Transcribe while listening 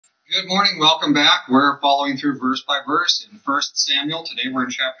Good morning. Welcome back. We're following through verse by verse in 1 Samuel. Today we're in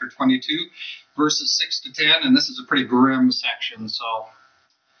chapter 22, verses 6 to 10, and this is a pretty grim section, so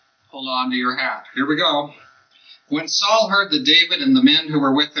hold on to your hat. Here we go. When Saul heard that David and the men who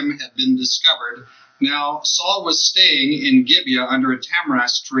were with him had been discovered, now Saul was staying in Gibeah under a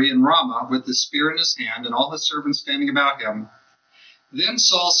tamarisk tree in Ramah with the spear in his hand and all his servants standing about him. Then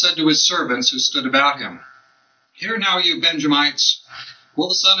Saul said to his servants who stood about him, "Hear now, you Benjamites. Will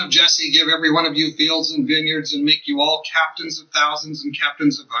the son of Jesse give every one of you fields and vineyards and make you all captains of thousands and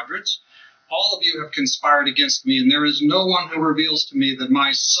captains of hundreds? All of you have conspired against me, and there is no one who reveals to me that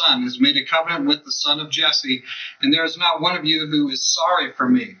my son has made a covenant with the son of Jesse, and there is not one of you who is sorry for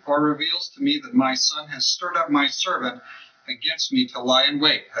me, or reveals to me that my son has stirred up my servant against me to lie in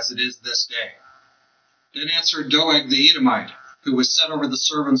wait, as it is this day." Then answered Doeg the Edomite, who was set over the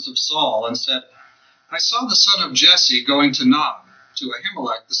servants of Saul, and said, "I saw the son of Jesse going to Nob, to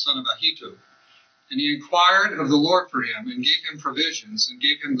Ahimelech the son of Ahitub. And he inquired of the Lord for him, and gave him provisions, and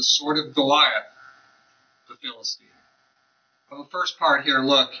gave him the sword of Goliath, the Philistine." Well, the first part here,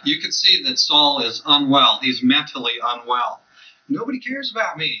 look, you can see that Saul is unwell. He's mentally unwell. Nobody cares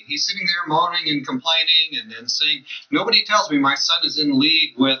about me. He's sitting there moaning and complaining and saying, nobody tells me my son is in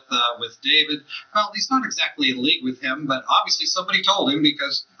league with David. Well, he's not exactly in league with him, but obviously somebody told him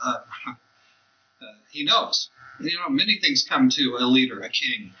because he knows. You know, many things come to a leader, a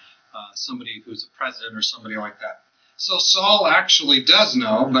king, somebody who's a president or somebody like that. So Saul actually does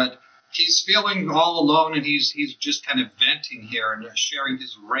know, but he's feeling all alone, and he's just kind of venting here and sharing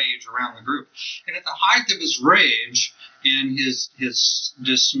his rage around the group. And at the height of his rage and his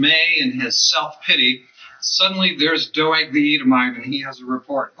dismay and his self-pity, suddenly there's Doeg the Edomite, and he has a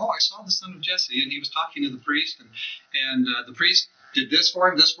report. "Oh, I saw the son of Jesse, and he was talking to the priest, and the priest did this for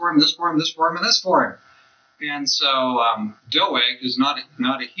him, this for him, this for him, this for him, and this for him." And so Doeg, who's not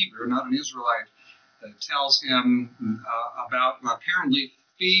a Hebrew, not an Israelite, tells him apparently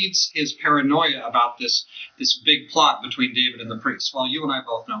feeds his paranoia about this big plot between David and the priest. Well, you and I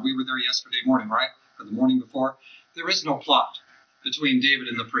both know. We were there yesterday morning, right? Or the morning before. There is no plot between David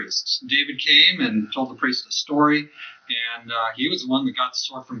and the priests. David came and told the priest a story, and he was the one that got the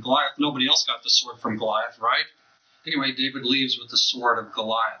sword from Goliath. Nobody else got the sword from Goliath, right? Anyway, David leaves with the sword of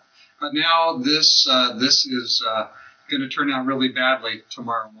Goliath. But now this is going to turn out really badly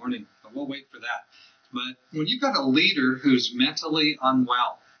tomorrow morning. But we'll wait for that. But when you've got a leader who's mentally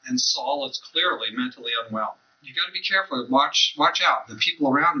unwell, and Saul is clearly mentally unwell, you got to be careful. Watch out. The people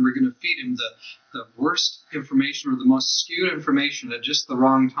around him are going to feed him the worst information or the most skewed information at just the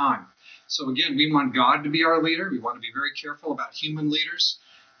wrong time. So again, we want God to be our leader. We want to be very careful about human leaders.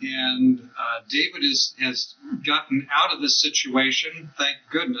 And David has gotten out of this situation, thank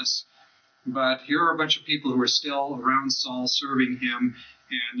goodness. But here are a bunch of people who are still around Saul serving him,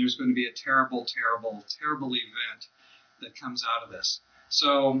 and there's going to be a terrible, terrible, terrible event that comes out of this.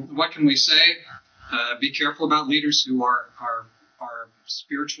 So what can we say? Be careful about leaders who are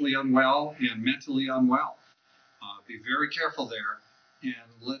spiritually unwell and mentally unwell. Be very careful there,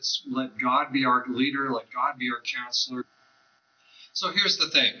 and let God be our leader, let God be our counselor. So here's the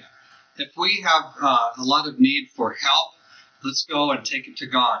thing. If we have a lot of need for help, let's go and take it to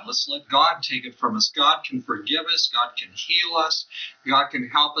God. Let's let God take it from us. God can forgive us. God can heal us. God can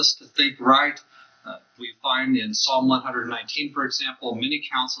help us to think right. We find in Psalm 119, for example, many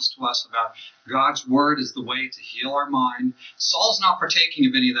counsels to us about God's word is the way to heal our mind. Saul's not partaking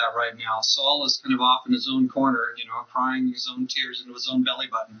of any of that right now. Saul is kind of off in his own corner, crying his own tears into his own belly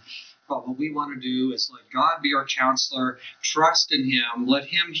button. But what we want to do is let God be our counselor, trust in him, let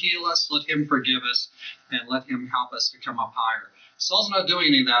him heal us, let him forgive us, and let him help us to come up higher. Saul's not doing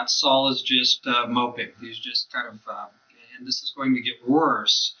any of that. Saul is just moping. He's just kind of, and this is going to get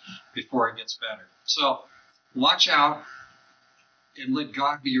worse before it gets better. So watch out and let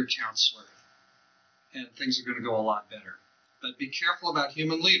God be your counselor, and things are going to go a lot better. But be careful about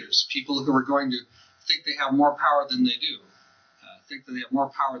human leaders, people who are going to think they have more power than they do. Think that they have more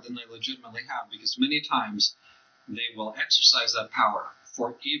power than they legitimately have, because many times they will exercise that power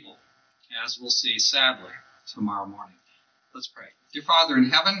for evil, as we'll see, sadly, tomorrow morning. Let's pray. Dear Father in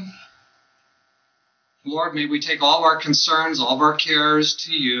heaven, Lord, may we take all of our concerns, all of our cares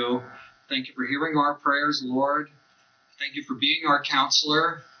to you. Thank you for hearing our prayers, Lord. Thank you for being our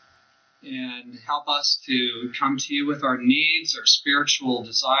counselor, and help us to come to you with our needs, our spiritual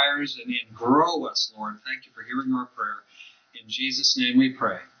desires, and grow us, Lord. Thank you for hearing our prayer. In Jesus' name we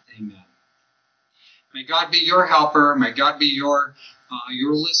pray. Amen. May God be your helper. May God be your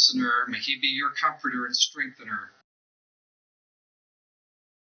listener. May he be your comforter and strengthener.